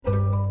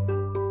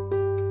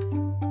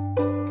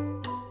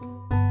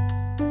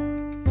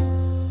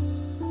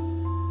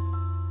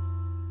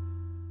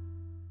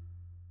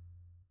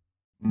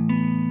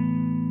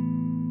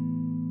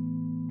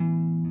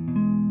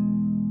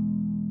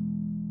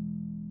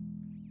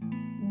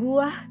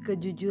Buah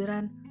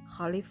kejujuran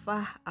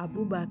Khalifah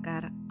Abu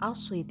Bakar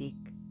As-Shiddiq.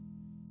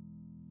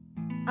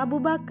 Abu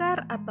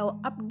Bakar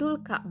atau Abdul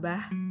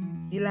Ka'bah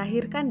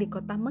dilahirkan di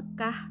kota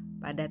Mekah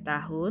pada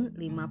tahun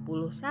 51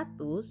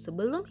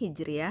 sebelum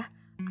Hijriah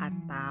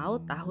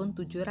atau tahun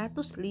 751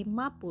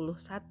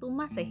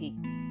 Masehi.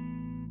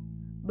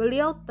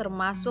 Beliau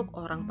termasuk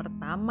orang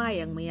pertama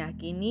yang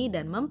meyakini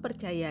dan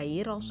mempercayai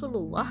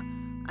Rasulullah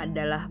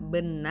adalah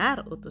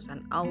benar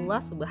utusan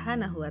Allah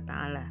Subhanahu wa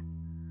taala.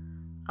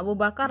 Abu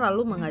Bakar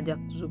lalu mengajak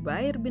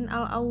Zubair bin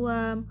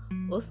Al-Awwam,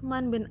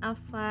 Utsman bin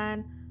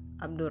Affan,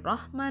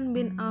 Abdurrahman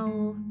bin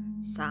Auf,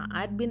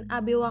 Sa'ad bin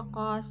Abi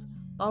Waqqas,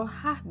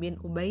 Thalhah bin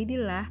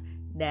Ubaidillah,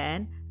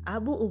 dan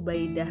Abu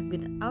Ubaidah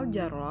bin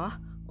Al-Jarrah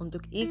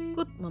untuk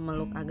ikut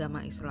memeluk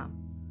agama Islam.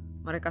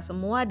 Mereka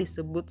semua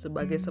disebut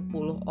sebagai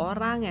 10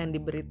 orang yang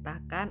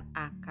diberitakan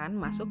akan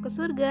masuk ke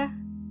surga.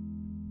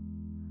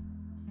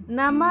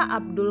 Nama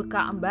Abdul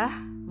Ka'bah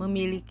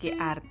memiliki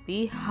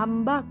arti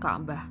hamba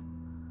Ka'bah.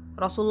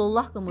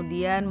 Rasulullah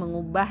kemudian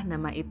mengubah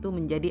nama itu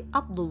menjadi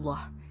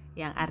Abdullah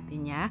yang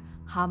artinya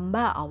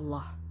hamba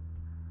Allah.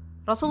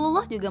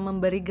 Rasulullah juga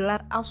memberi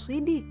gelar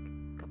As-Shiddiq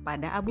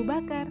kepada Abu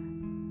Bakar.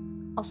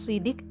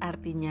 As-Shiddiq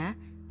artinya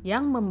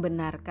yang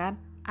membenarkan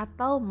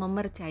atau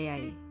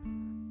mempercayai.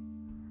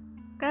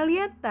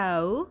 Kalian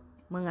tahu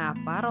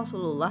mengapa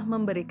Rasulullah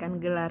memberikan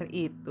gelar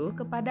itu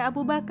kepada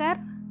Abu Bakar?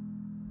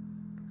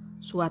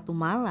 Suatu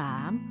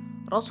malam,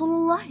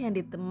 Rasulullah yang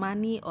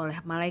ditemani oleh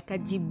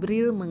malaikat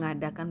Jibril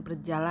mengadakan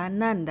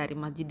perjalanan dari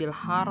Masjidil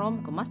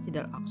Haram ke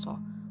Masjidil Aqsa,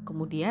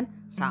 kemudian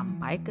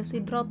sampai ke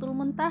Sidratul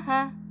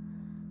Muntaha.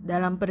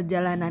 Dalam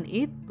perjalanan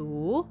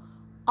itu,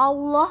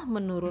 Allah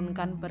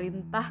menurunkan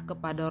perintah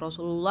kepada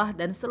Rasulullah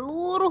dan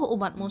seluruh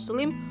umat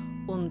muslim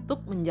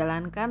untuk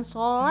menjalankan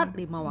sholat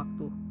 5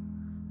 waktu.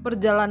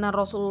 Perjalanan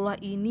Rasulullah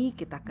ini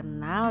kita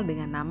kenal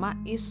dengan nama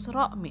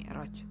Isra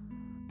Mi'raj.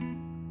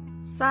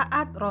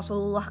 Saat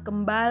Rasulullah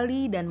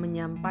kembali dan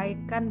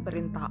menyampaikan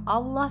perintah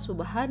Allah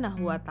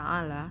Subhanahu wa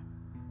taala,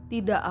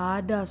 tidak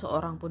ada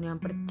seorang pun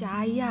yang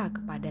percaya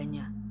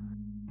kepadanya.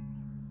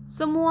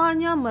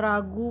 Semuanya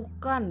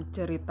meragukan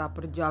cerita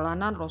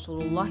perjalanan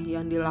Rasulullah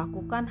yang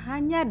dilakukan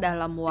hanya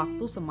dalam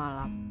waktu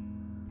semalam.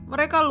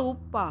 Mereka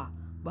lupa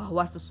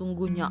bahwa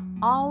sesungguhnya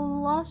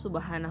Allah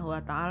Subhanahu wa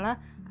taala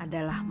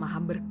adalah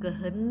Maha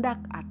berkehendak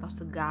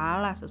atas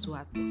segala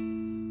sesuatu.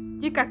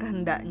 Jika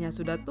kehendaknya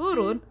sudah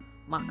turun,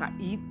 maka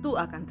itu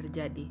akan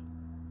terjadi.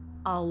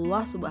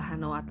 Allah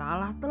Subhanahu wa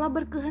taala telah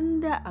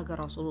berkehendak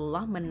agar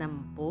Rasulullah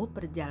menempuh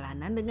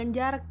perjalanan dengan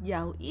jarak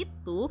jauh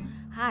itu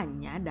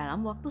hanya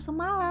dalam waktu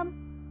semalam.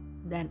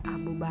 Dan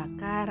Abu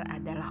Bakar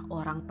adalah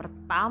orang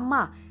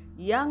pertama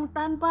yang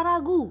tanpa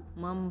ragu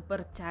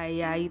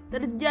mempercayai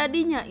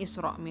terjadinya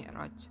Isra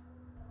Mi'raj.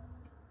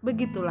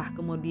 Begitulah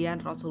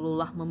kemudian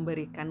Rasulullah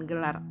memberikan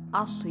gelar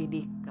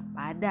As-Shiddiq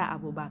kepada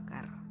Abu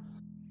Bakar.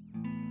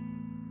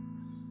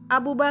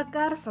 Abu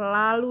Bakar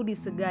selalu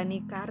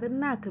disegani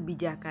karena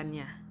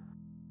kebijakannya.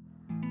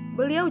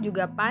 Beliau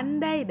juga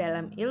pandai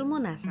dalam ilmu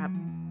nasab,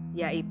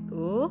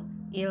 yaitu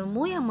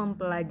ilmu yang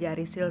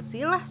mempelajari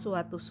silsilah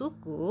suatu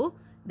suku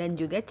dan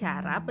juga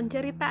cara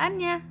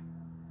penceritaannya.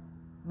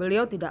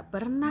 Beliau tidak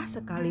pernah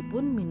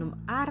sekalipun minum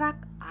arak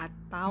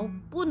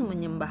ataupun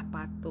menyembah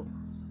patung.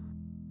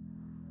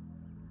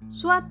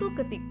 Suatu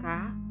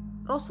ketika,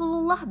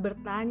 Rasulullah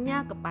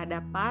bertanya kepada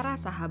para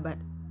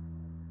sahabat,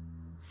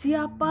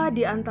 "Siapa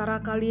di antara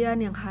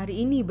kalian yang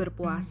hari ini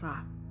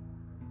berpuasa?"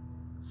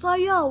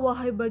 "Saya,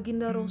 wahai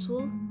baginda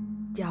Rasul,"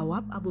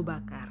 jawab Abu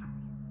Bakar.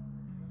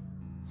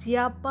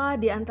 "Siapa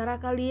di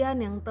antara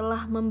kalian yang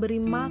telah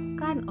memberi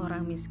makan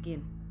orang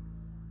miskin?"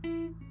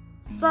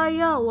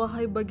 "Saya,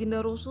 wahai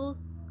baginda Rasul,"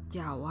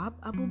 jawab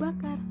Abu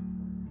Bakar.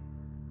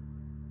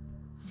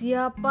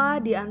 "Siapa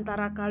di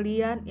antara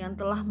kalian yang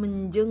telah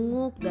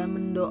menjenguk dan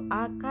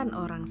mendoakan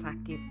orang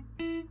sakit?"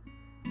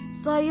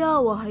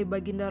 "Saya, wahai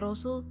baginda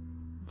Rasul,"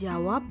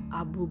 jawab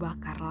Abu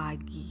Bakar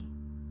lagi.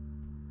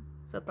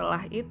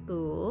 Setelah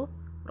itu,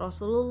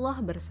 Rasulullah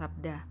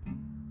bersabda,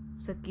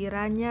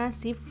 "Sekiranya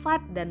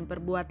sifat dan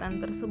perbuatan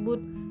tersebut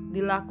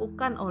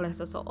dilakukan oleh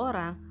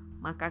seseorang,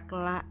 maka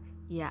kelak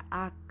ia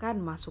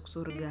akan masuk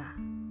surga."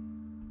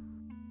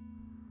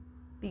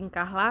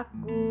 Tingkah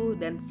laku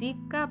dan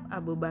sikap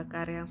Abu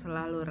Bakar yang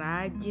selalu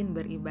rajin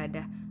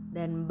beribadah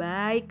dan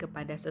baik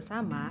kepada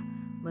sesama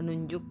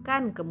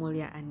menunjukkan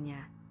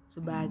kemuliaannya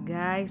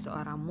sebagai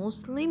seorang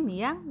muslim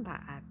yang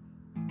taat.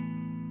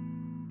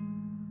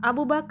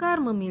 Abu Bakar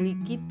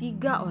memiliki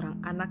 3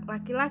 orang anak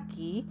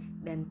laki-laki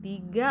dan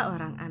 3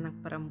 orang anak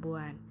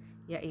perempuan,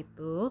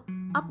 yaitu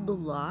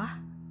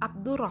Abdullah,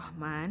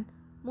 Abdurrahman,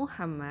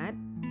 Muhammad,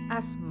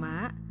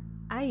 Asma,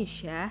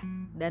 Aisyah,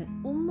 dan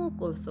Ummu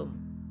Kulsum.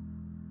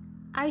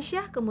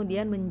 Aisyah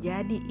kemudian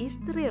menjadi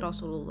istri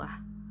Rasulullah.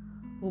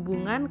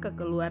 Hubungan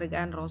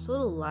kekeluargaan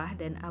Rasulullah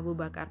dan Abu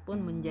Bakar pun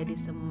menjadi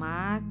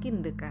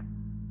semakin dekat.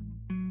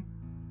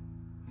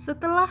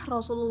 Setelah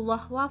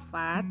Rasulullah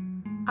wafat,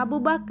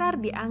 Abu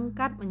Bakar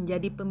diangkat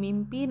menjadi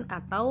pemimpin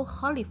atau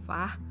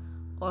khalifah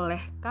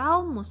oleh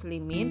kaum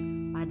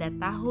muslimin pada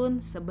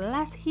tahun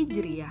 11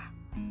 Hijriah.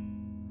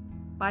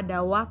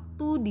 Pada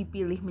waktu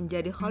dipilih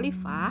menjadi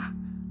khalifah,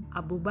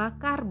 Abu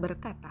Bakar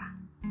berkata,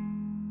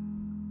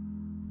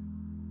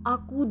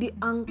 "Aku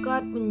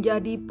diangkat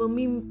menjadi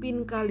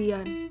pemimpin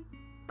kalian,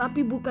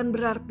 tapi bukan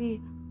berarti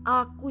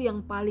aku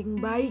yang paling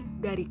baik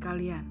dari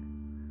kalian.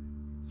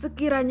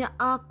 Sekiranya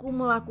aku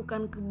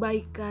melakukan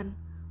kebaikan,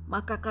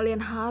 maka kalian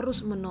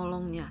harus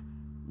menolongnya.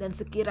 Dan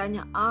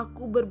sekiranya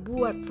aku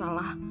berbuat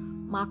salah,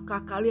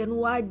 maka kalian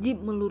wajib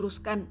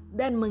meluruskan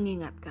dan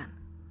mengingatkan.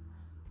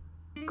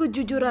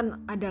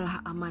 Kejujuran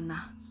adalah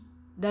amanah,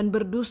 dan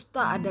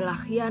berdusta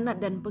adalah khianat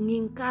dan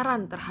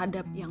pengingkaran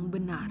terhadap yang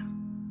benar."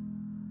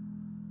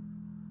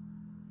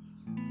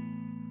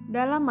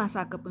 Dalam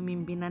masa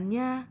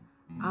kepemimpinannya,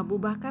 Abu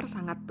Bakar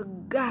sangat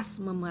tegas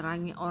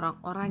memerangi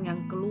orang-orang yang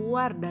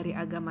keluar dari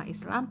agama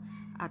Islam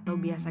atau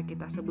biasa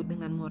kita sebut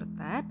dengan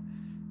murtad,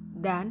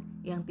 dan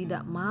yang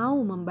tidak mau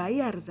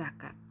membayar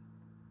zakat.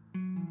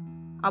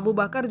 Abu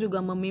Bakar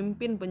juga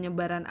memimpin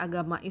penyebaran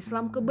agama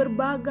Islam ke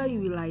berbagai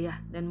wilayah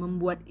dan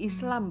membuat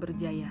Islam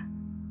berjaya.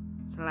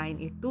 Selain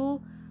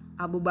itu,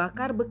 Abu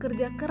Bakar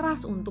bekerja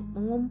keras untuk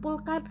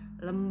mengumpulkan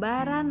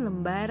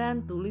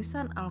lembaran-lembaran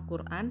tulisan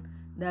Al-Quran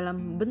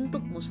dalam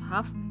bentuk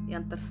mushaf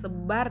yang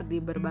tersebar di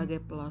berbagai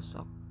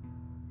pelosok.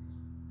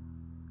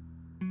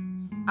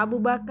 Abu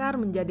Bakar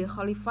menjadi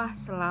khalifah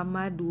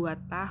selama 2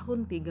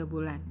 tahun 3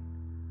 bulan.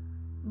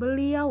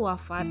 Beliau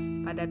wafat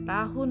pada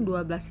tahun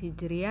 12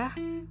 Hijriah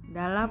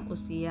dalam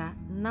usia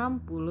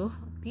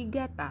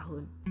 63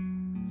 tahun,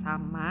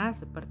 sama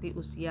seperti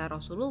usia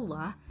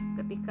Rasulullah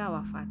ketika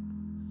wafat.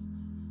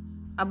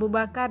 Abu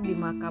Bakar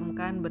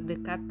dimakamkan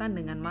berdekatan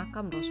dengan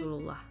makam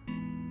Rasulullah.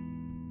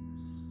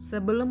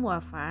 Sebelum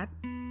wafat,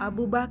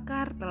 Abu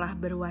Bakar telah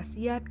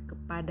berwasiat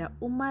kepada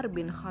Umar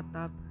bin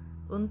Khattab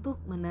untuk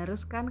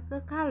meneruskan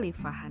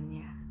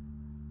kekhalifahannya.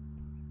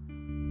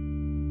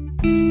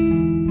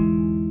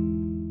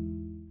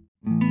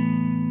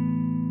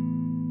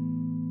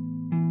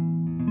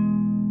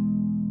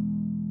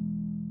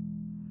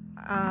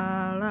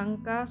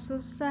 Alangkah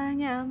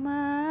susahnya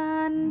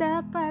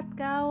mendapat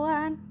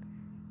kawan,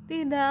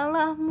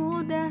 tidaklah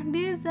mudah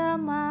di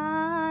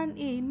zaman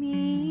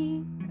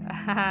ini.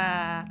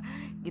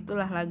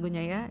 Gitulah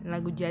lagunya ya,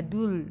 lagu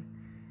jadul.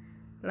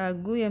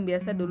 Lagu yang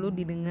biasa dulu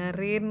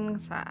didengerin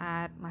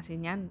saat masih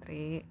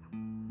nyantri.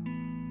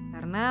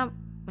 Karena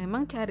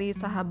memang cari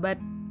sahabat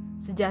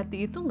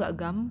sejati itu gak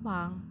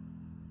gampang,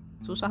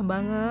 susah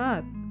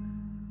banget.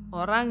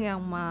 Orang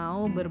yang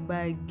mau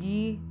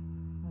berbagi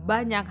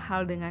banyak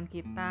hal dengan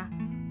kita,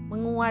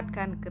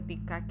 menguatkan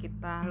ketika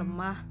kita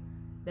lemah,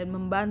 dan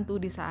membantu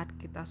di saat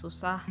kita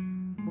susah.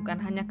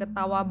 Bukan hanya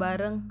ketawa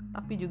bareng,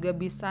 tapi juga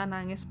bisa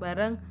nangis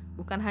bareng.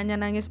 Bukan hanya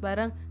nangis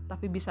bareng,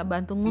 tapi bisa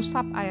bantu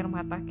ngusap air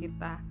mata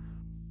kita,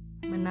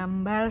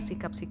 menambal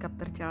sikap-sikap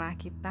tercela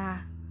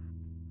kita.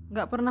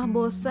 Gak pernah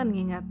bosan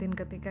ngingatin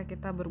ketika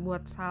kita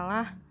berbuat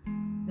salah,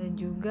 dan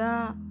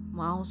juga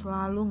mau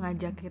selalu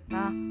ngajak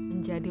kita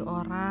menjadi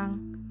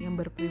orang yang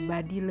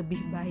berpribadi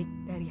lebih baik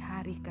dari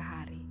hari ke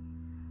hari.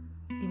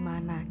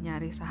 Dimana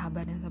nyari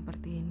sahabat yang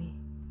seperti ini?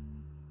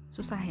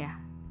 Susah ya?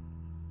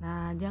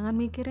 Nah, jangan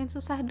mikirin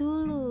susah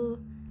dulu,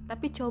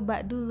 tapi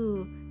coba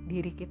dulu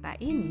diri kita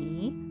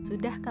ini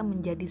sudahkah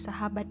menjadi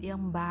sahabat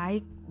yang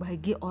baik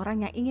bagi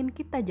orang yang ingin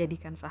kita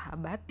jadikan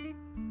sahabat?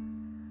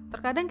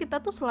 Terkadang kita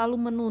tuh selalu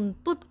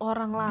menuntut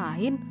orang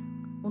lain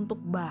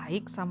untuk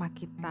baik sama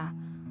kita,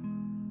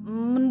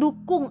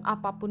 mendukung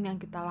apapun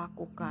yang kita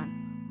lakukan,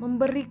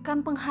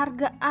 memberikan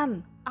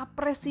penghargaan,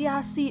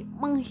 apresiasi,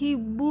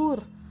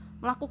 menghibur,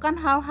 melakukan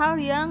hal-hal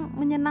yang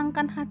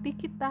menyenangkan hati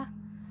kita.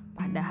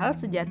 Padahal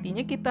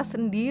sejatinya kita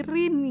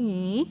sendiri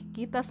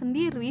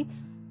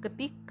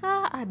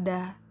ketika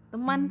ada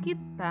teman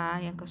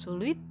kita yang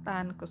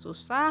kesulitan,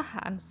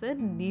 kesusahan,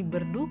 sedih,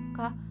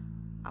 berduka,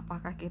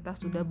 apakah kita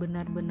sudah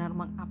benar-benar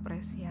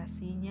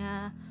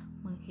mengapresiasinya,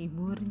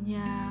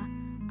 menghiburnya,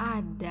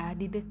 ada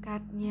di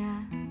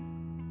dekatnya?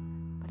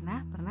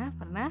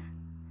 Pernah?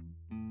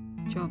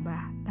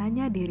 Coba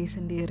tanya diri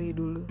sendiri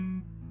dulu.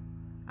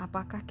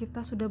 Apakah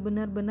kita sudah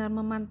benar-benar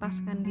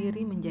memantaskan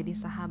diri menjadi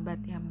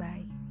sahabat yang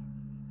baik?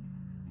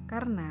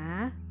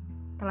 Karena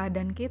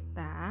teladan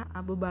kita,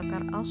 Abu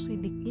Bakar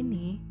As-Siddiq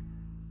ini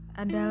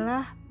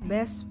adalah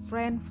best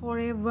friend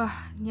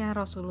forever-nya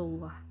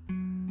Rasulullah.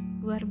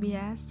 Luar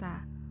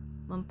biasa,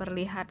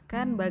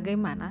 memperlihatkan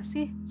bagaimana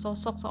sih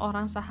sosok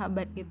seorang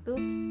sahabat itu.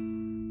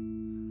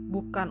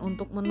 Bukan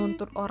untuk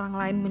menuntut orang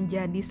lain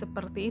menjadi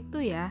seperti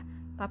itu ya,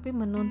 tapi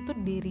menuntut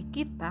diri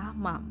kita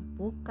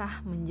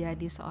mampukah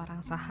menjadi seorang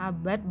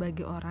sahabat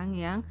bagi orang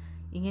yang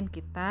ingin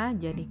kita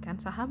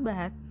jadikan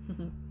sahabat.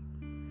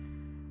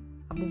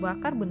 Abu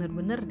Bakar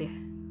bener-bener deh,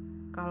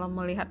 kalau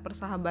melihat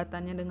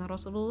persahabatannya dengan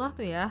Rasulullah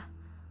tuh ya,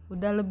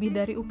 udah lebih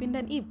dari Upin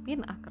dan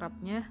Ipin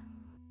akrabnya.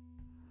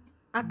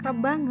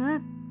 Akrab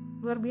banget,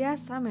 luar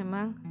biasa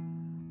memang.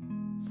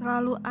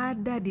 Selalu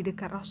ada di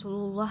dekat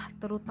Rasulullah,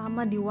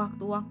 terutama di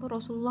waktu-waktu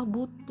Rasulullah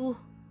butuh.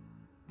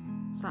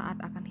 Saat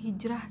akan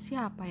hijrah,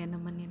 siapa yang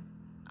nemenin?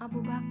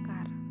 Abu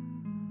Bakar.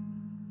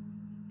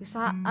 Di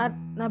saat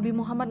Nabi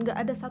Muhammad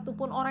gak ada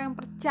satupun orang yang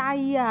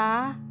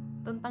percaya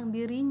tentang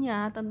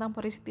dirinya, tentang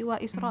peristiwa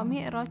Isra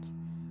Mi'raj,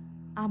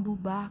 Abu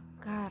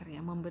Bakar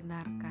yang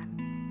membenarkan.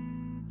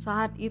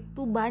 Saat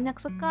itu banyak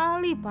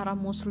sekali para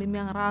muslim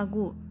yang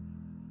ragu.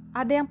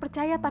 Ada yang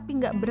percaya tapi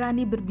gak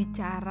berani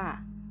berbicara.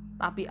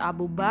 Tapi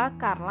Abu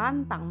Bakar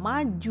lantang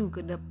maju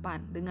ke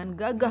depan dengan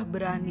gagah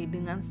berani,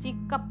 dengan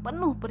sikap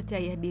penuh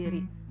percaya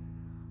diri.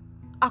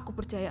 Aku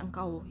percaya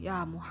engkau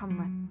ya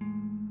Muhammad.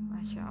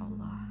 Masya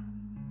Allah.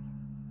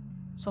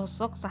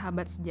 Sosok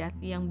sahabat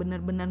sejati yang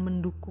benar-benar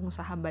mendukung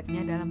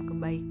sahabatnya dalam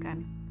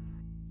kebaikan.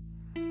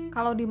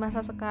 Kalau di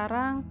masa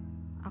sekarang,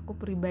 aku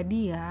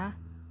pribadi ya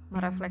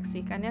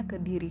merefleksikannya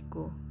ke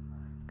diriku.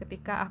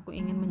 Ketika aku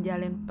ingin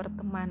menjalin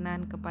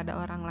pertemanan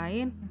kepada orang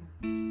lain,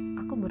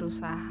 aku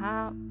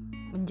berusaha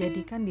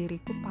menjadikan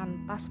diriku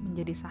pantas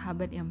menjadi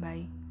sahabat yang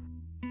baik.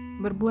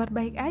 Berbuat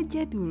baik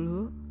aja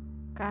dulu,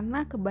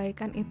 karena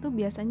kebaikan itu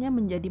biasanya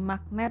menjadi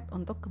magnet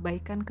untuk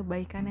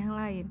kebaikan-kebaikan yang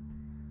lain.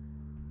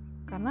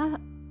 Karena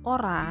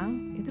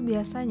orang itu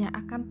biasanya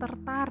akan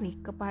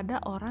tertarik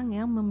kepada orang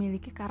yang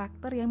memiliki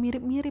karakter yang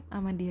mirip-mirip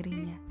sama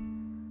dirinya.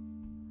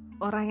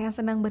 Orang yang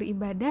senang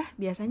beribadah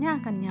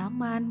biasanya akan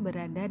nyaman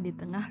berada di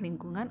tengah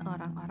lingkungan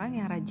orang-orang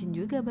yang rajin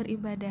juga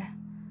beribadah.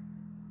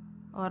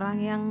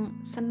 Orang yang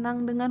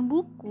senang dengan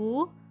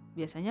buku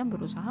biasanya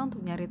berusaha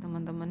untuk nyari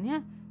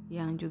teman-temannya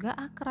yang juga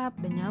akrab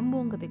dan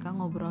nyambung ketika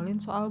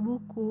ngobrolin soal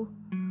buku.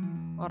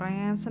 Orang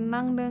yang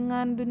senang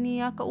dengan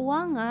dunia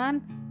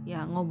keuangan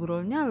ya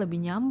ngobrolnya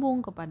lebih nyambung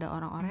kepada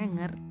orang-orang yang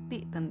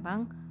ngerti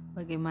tentang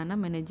bagaimana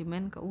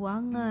manajemen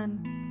keuangan.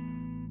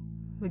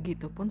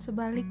 Begitupun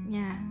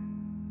sebaliknya,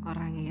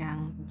 orang yang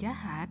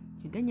jahat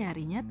juga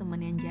nyarinya teman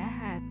yang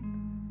jahat,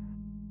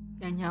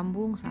 yang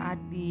nyambung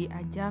saat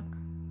diajak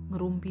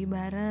ngerumpi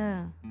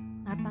bareng,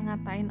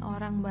 ngata-ngatain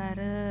orang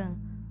bareng,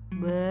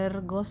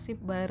 bergosip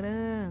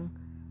bareng,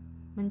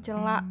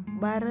 mencela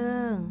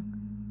bareng,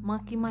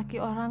 maki-maki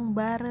orang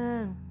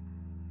bareng.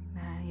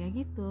 Nah ya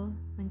gitu,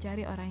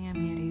 mencari orang yang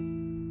mirip.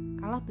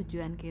 Kalau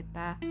tujuan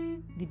kita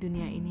di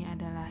dunia ini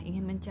adalah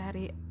ingin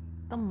mencari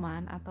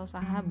teman atau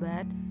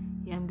sahabat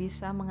yang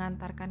bisa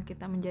mengantarkan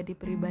kita menjadi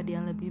pribadi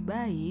yang lebih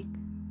baik,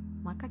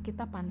 maka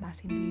kita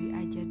pantasin diri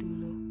aja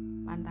dulu.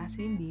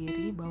 Pantasin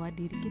diri bahwa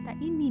diri kita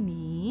ini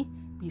nih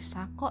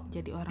bisa kok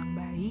jadi orang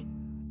baik.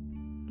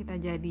 Kita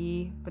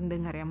jadi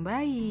pendengar yang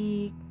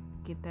baik,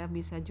 kita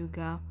bisa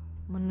juga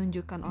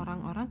menunjukkan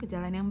orang-orang ke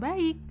jalan yang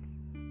baik.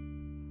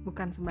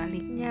 Bukan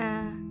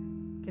sebaliknya,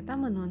 kita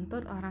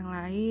menuntut orang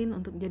lain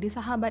untuk jadi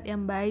sahabat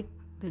yang baik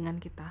dengan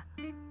kita,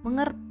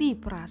 mengerti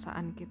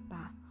perasaan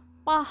kita,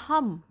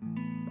 paham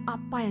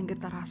apa yang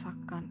kita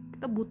rasakan.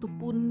 Kita butuh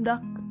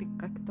pundak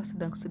ketika kita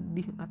sedang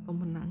sedih atau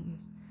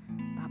menangis.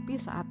 Tapi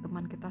saat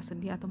teman kita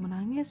sedih atau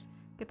menangis,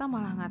 kita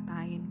malah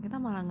ngatain, kita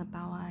malah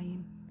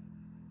ngetawain.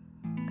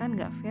 Kan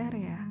gak fair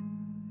ya?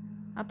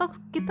 Atau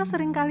kita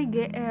seringkali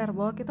GR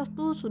bahwa kita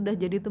tuh sudah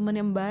jadi teman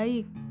yang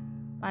baik,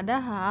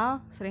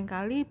 padahal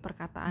seringkali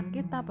perkataan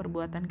kita,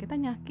 perbuatan kita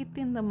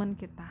nyakitin teman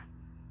kita.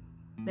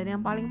 Dan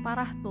yang paling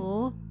parah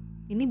tuh,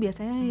 ini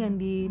biasanya yang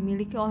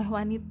dimiliki oleh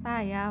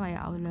wanita ya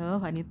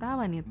Allah, wanita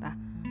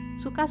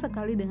suka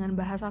sekali dengan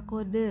bahasa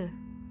kode,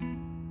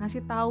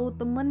 ngasih tahu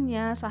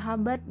temennya,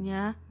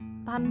 sahabatnya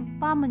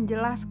tanpa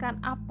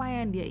menjelaskan apa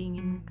yang dia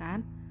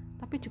inginkan,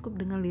 tapi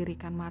cukup dengan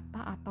lirikan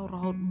mata atau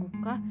raut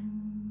muka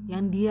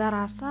yang dia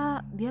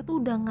rasa dia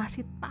tuh udah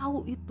ngasih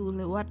tahu itu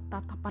lewat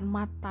tatapan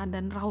mata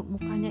dan raut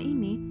mukanya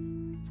ini.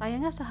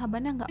 Sayangnya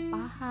sahabatnya nggak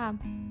paham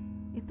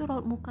itu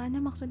raut mukanya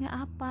maksudnya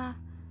apa.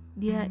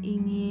 Dia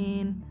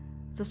ingin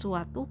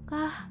sesuatu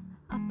kah,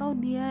 atau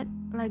dia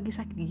lagi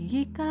sakit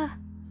gigi kah?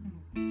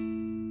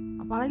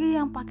 Apalagi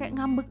yang pakai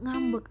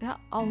ngambek-ngambek, ya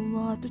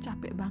Allah, tuh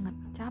capek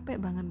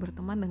banget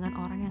berteman dengan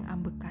orang yang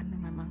ambekan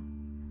memang.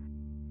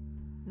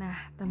 Nah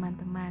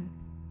teman-teman,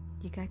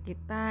 jika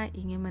kita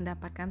ingin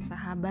mendapatkan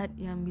sahabat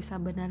yang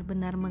bisa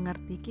benar-benar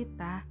mengerti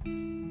kita,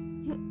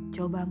 yuk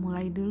coba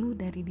mulai dulu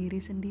dari diri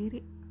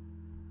sendiri.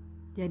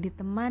 Jadi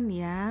teman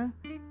yang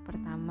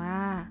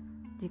pertama,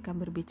 jika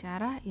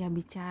berbicara ya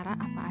bicara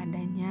apa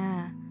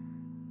adanya.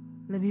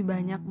 Lebih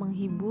banyak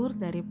menghibur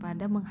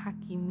daripada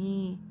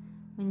menghakimi.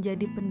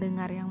 Menjadi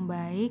pendengar yang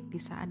baik di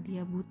saat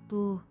dia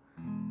butuh.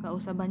 Gak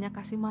usah banyak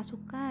kasih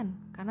masukan,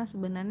 karena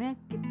sebenarnya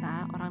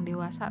kita orang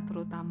dewasa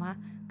terutama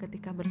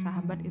ketika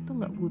bersahabat itu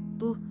gak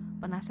butuh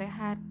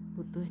penasehat,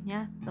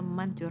 butuhnya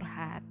teman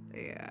curhat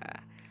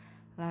ya.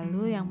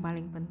 Lalu yang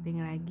paling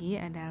penting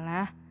lagi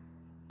adalah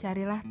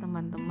carilah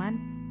teman-teman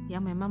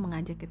yang memang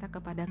mengajak kita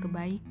kepada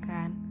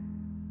kebaikan.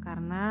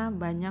 Karena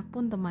banyak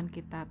pun teman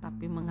kita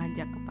tapi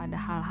mengajak kepada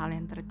hal-hal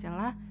yang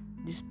tercela,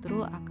 justru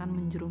akan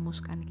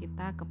menjerumuskan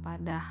kita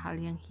kepada hal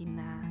yang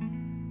hina.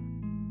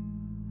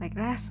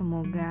 Baiklah,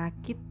 semoga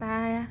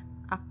kita,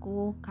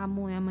 aku,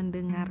 kamu yang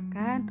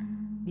mendengarkan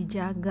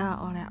dijaga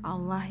oleh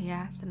Allah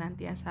ya,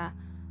 senantiasa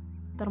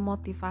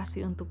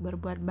termotivasi untuk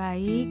berbuat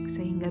baik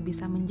sehingga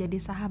bisa menjadi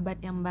sahabat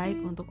yang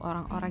baik untuk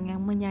orang-orang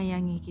yang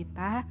menyayangi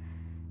kita,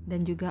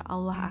 dan juga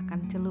Allah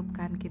akan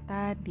celupkan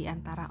kita di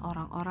antara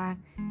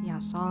orang-orang yang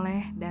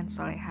soleh dan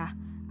solehah.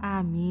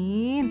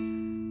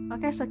 Amin.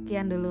 Oke,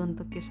 sekian dulu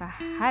untuk kisah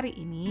hari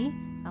ini.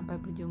 Sampai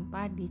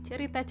berjumpa di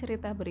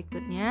cerita-cerita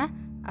berikutnya.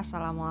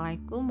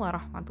 Assalamualaikum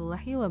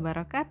warahmatullahi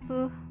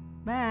wabarakatuh.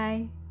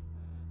 Bye.